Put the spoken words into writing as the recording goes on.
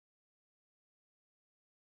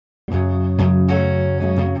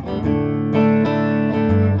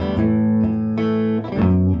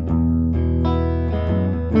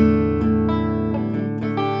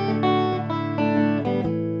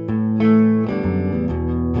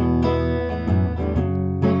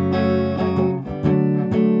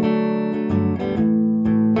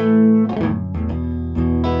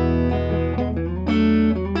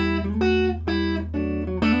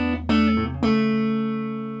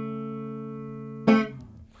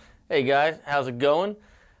Hey guys, how's it going?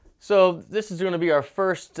 So this is going to be our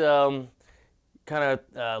first break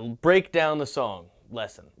down the song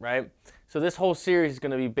lesson, right? So this whole series is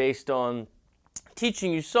going to be based on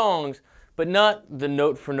teaching you songs, but not the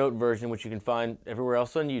note for note version, which you can find everywhere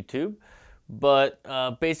else on YouTube, but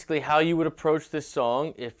basically how you would approach this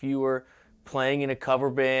song if you were playing in a cover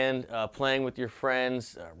band, playing with your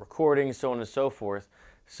friends, recording, so on and so forth.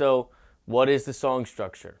 So what is the song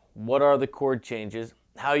structure? What are the chord changes?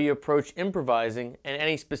 How you approach improvising, and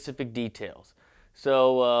any specific details.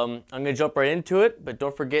 So I'm going to jump right into it, but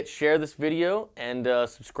don't forget, share this video and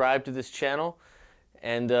subscribe to this channel,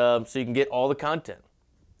 and so you can get all the content.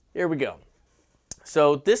 Here we go.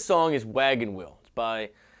 So this song is Wagon Wheel. It's by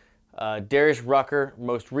Darius Rucker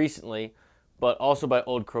most recently, but also by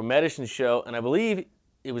Old Crow Medicine Show, and I believe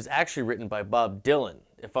it was actually written by Bob Dylan.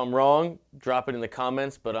 If I'm wrong, drop it in the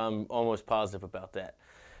comments, but I'm almost positive about that.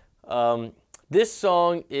 This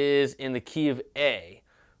song is in the key of A,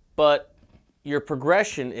 but your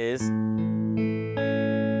progression is, it's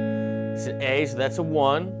an A, so that's a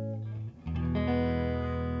 1,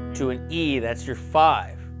 to an E, that's your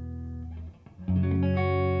 5,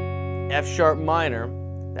 F sharp minor,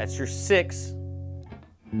 that's your 6,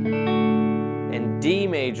 and D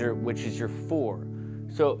major, which is your 4.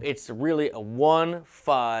 So it's really a 1,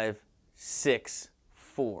 5, 6,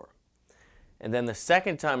 4. And then the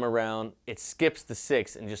second time around, it skips the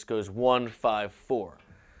 6 and just goes 1, 5, 4.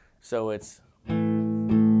 So it's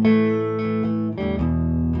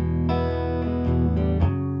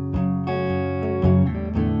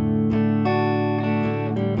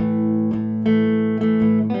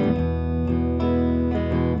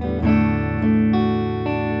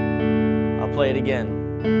I'll play it again.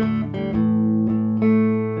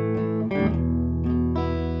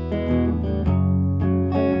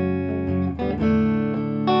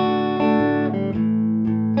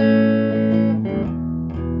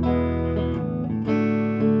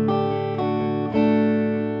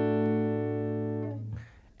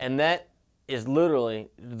 And that is literally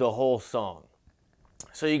the whole song.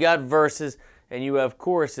 So you got verses and you have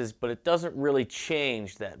choruses, but it doesn't really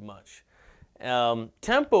change that much.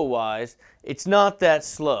 Tempo-wise, it's not that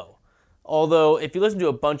slow. Although if you listen to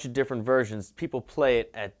a bunch of different versions, people play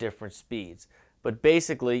it at different speeds. But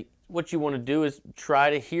basically, what you want to do is try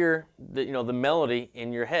to hear the melody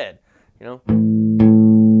in your head.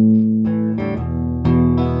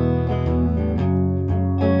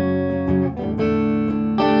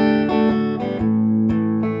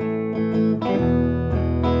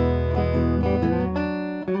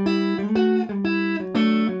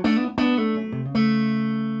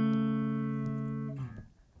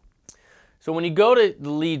 So when you go to the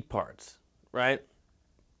lead parts, right,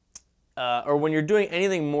 or when you're doing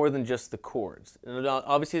anything more than just the chords, and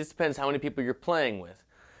obviously this depends how many people you're playing with,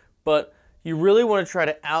 but you really want to try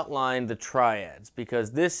to outline the triads,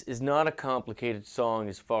 because this is not a complicated song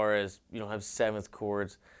as far as you don't have seventh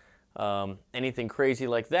chords, anything crazy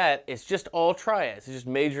like that. It's just all triads. It's just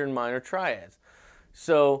major and minor triads.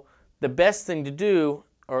 So the best thing to do,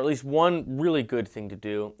 or at least one really good thing to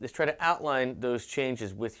do, is try to outline those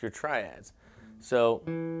changes with your triads. So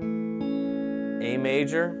A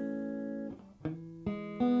major,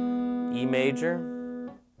 E major,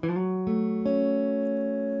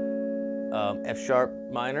 F sharp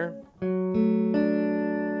minor,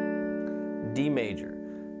 D major.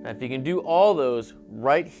 Now if you can do all those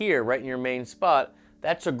right here, right in your main spot,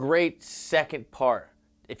 that's a great second part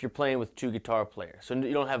if you're playing with two guitar players. So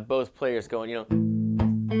you don't have both players going,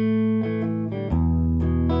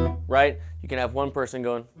 right? You can have one person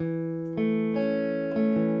going.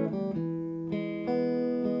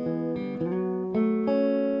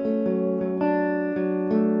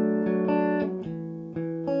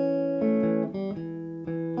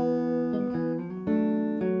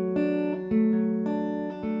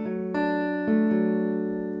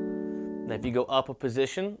 Now if you go up a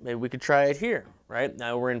position, maybe we could try it here, right?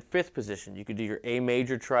 Now we're in 5th position. You could do your A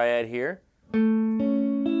major triad here.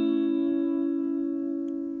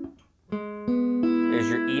 There's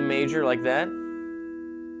your E major like that.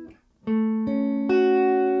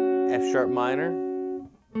 F sharp minor.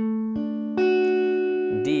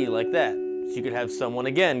 D like that. So you could have someone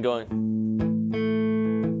again going.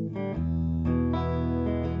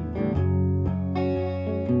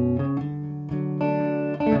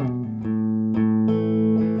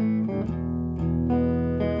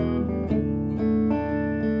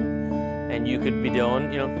 And you could be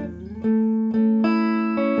doing,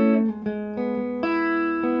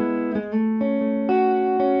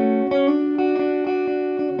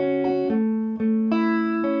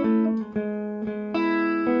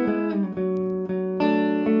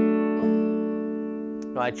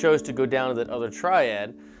 I chose to go down to that other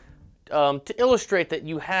triad to illustrate that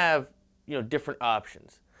you have, different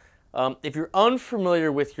options. If you're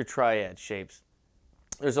unfamiliar with your triad shapes,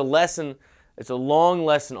 there's a lesson, it's a long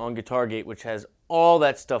lesson on GuitarGate which has all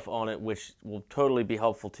that stuff on it, which will totally be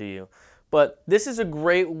helpful to you. But this is a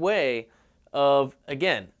great way of,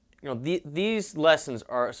 again, these lessons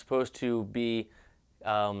are supposed to be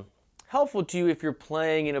helpful to you if you're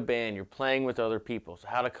playing in a band, you're playing with other people, so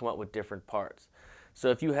how to come up with different parts. So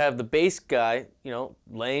if you have the bass guy,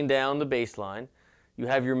 laying down the bass line, you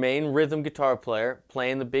have your main rhythm guitar player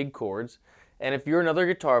playing the big chords, and if you're another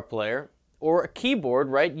guitar player or a keyboard,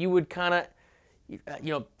 right, you would kind of,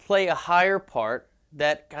 play a higher part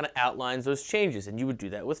that kind of outlines those changes, and you would do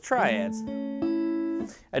that with triads.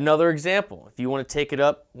 Another example, if you want to take it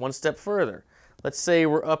up one step further, let's say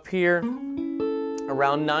we're up here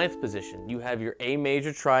around 9th position. You have your A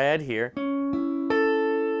major triad here,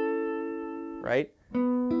 right?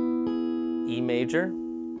 E major,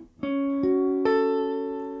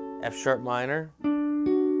 F sharp minor,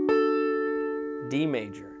 D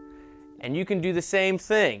major. And you can do the same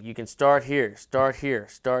thing. You can start here, start here,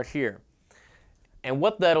 start here. And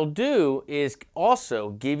what that'll do is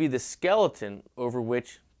also give you the skeleton over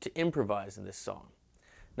which to improvise in this song.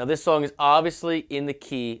 Now this song is obviously in the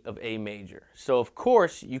key of A major. So of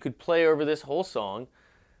course you could play over this whole song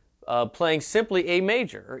playing simply A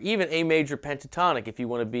major, or even A major pentatonic if you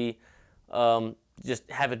want to be, just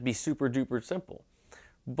have it be super duper simple.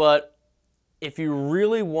 But if you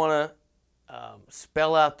really want to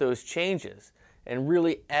spell out those changes and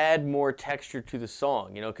really add more texture to the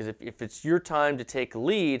song, because if it's your time to take a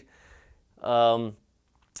lead,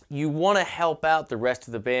 you want to help out the rest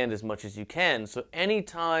of the band as much as you can. So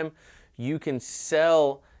anytime you can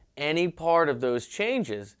sell any part of those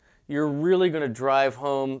changes, you're really going to drive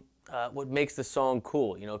home what makes the song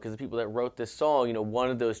cool, because the people that wrote this song,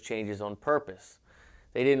 wanted those changes on purpose.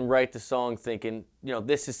 They didn't write the song thinking,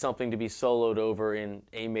 this is something to be soloed over in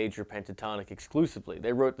A major pentatonic exclusively.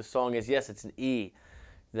 They wrote the song as, yes, it's an E,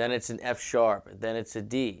 then it's an F sharp, then it's a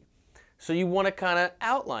D. So you want to kind of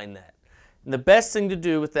outline that. And the best thing to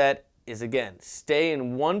do with that is, again, stay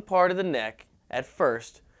in one part of the neck at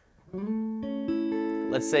first.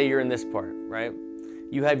 Let's say you're in this part, right?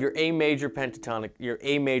 You have your A major pentatonic, your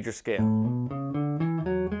A major scale.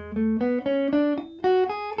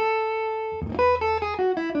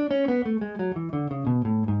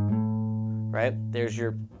 Right? There's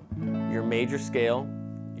your major scale,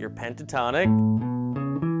 your pentatonic.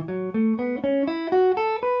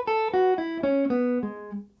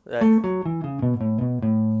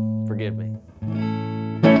 Forgive me.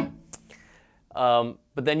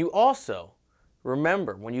 But then you also,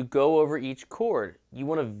 remember, when you go over each chord, you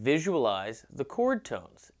want to visualize the chord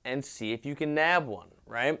tones and see if you can nab one,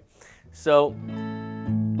 right? So,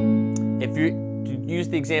 if you use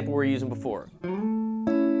the example we were using before,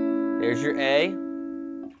 there's your A,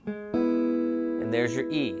 and there's your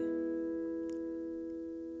E.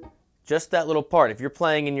 Just that little part. If you're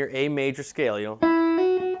playing in your A major scale,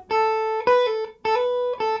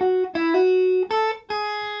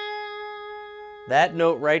 that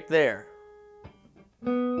note right there,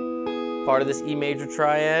 part of this E major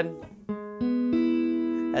triad,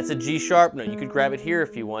 that's a G sharp note. You could grab it here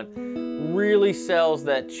if you want. Really sells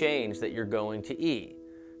that change that you're going to E,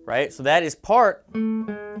 right? So that is part.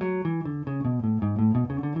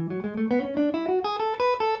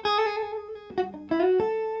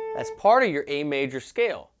 That's part of your A major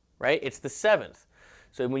scale, right? It's the 7th.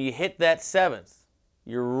 So when you hit that 7th,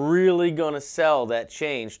 you're really going to sell that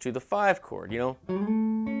change to the 5 chord,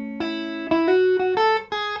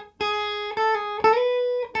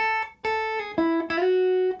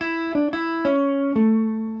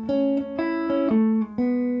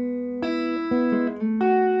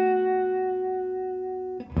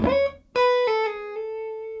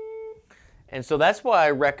 And so that's why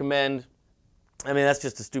I recommend, that's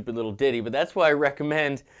just a stupid little ditty, but that's why I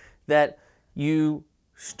recommend that you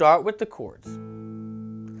start with the chords.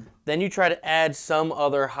 Then you try to add some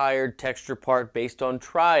other higher texture part based on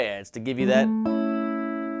triads to give you that.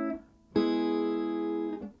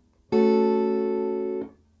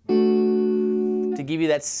 To give you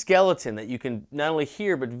that skeleton that you can not only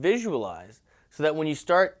hear but visualize, so that when you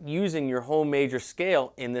start using your whole major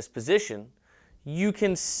scale in this position, you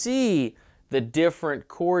can see the different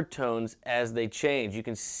chord tones as they change. You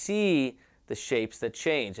can see the shapes that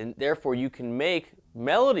change, and therefore you can make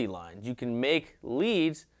melody lines, you can make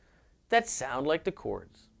leads that sound like the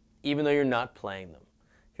chords, even though you're not playing them.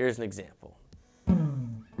 Here's an example.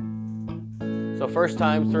 So first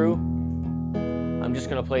time through, I'm just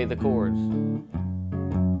going to play the chords.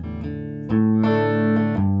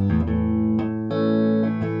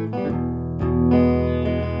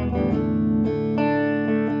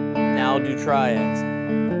 triads.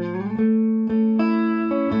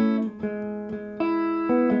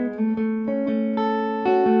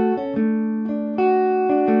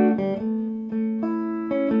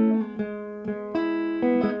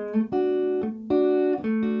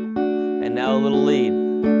 And now a little lead.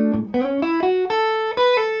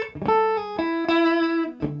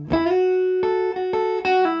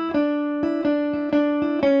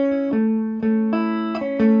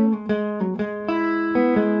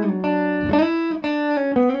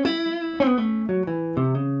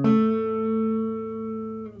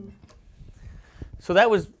 So that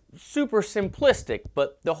was super simplistic,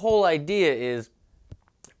 but the whole idea is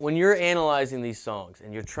when you're analyzing these songs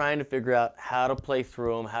and you're trying to figure out how to play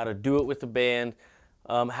through them, how to do it with the band,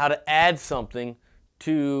 how to add something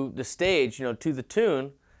to the stage, to the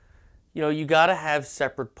tune, you got to have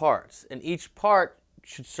separate parts, and each part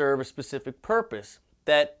should serve a specific purpose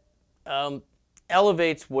that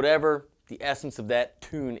elevates whatever the essence of that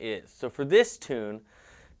tune is. So for this tune,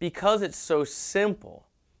 because it's so simple,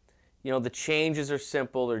 the changes are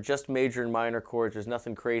simple, they're just major and minor chords, there's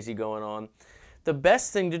nothing crazy going on. The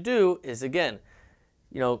best thing to do is, again,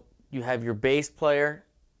 you have your bass player,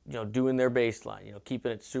 doing their bass line,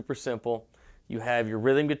 keeping it super simple. You have your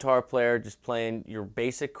rhythm guitar player just playing your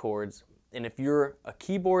basic chords. And if you're a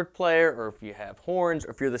keyboard player, or if you have horns, or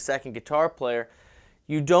if you're the second guitar player,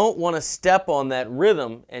 you don't want to step on that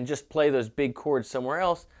rhythm and just play those big chords somewhere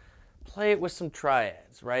else. Play it with some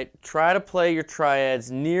triads, right? Try to play your triads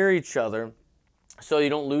near each other so you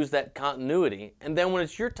don't lose that continuity. And then when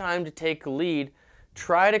it's your time to take a lead,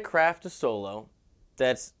 try to craft a solo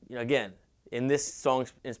that's, again, in this song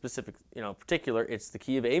in specific, particular, it's the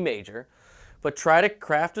key of A major, but try to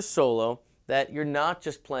craft a solo that you're not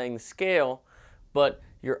just playing the scale, but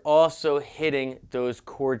you're also hitting those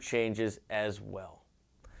chord changes as well.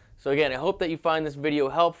 So again, I hope that you find this video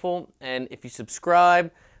helpful, and if you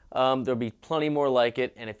subscribe, there'll be plenty more like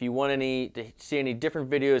it. And if you want to see any different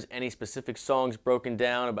videos, any specific songs broken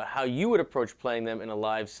down about how you would approach playing them in a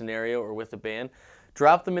live scenario or with a band,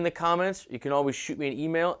 drop them in the comments. You can always shoot me an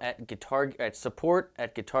email at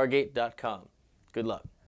support@guitargate.com. Good luck.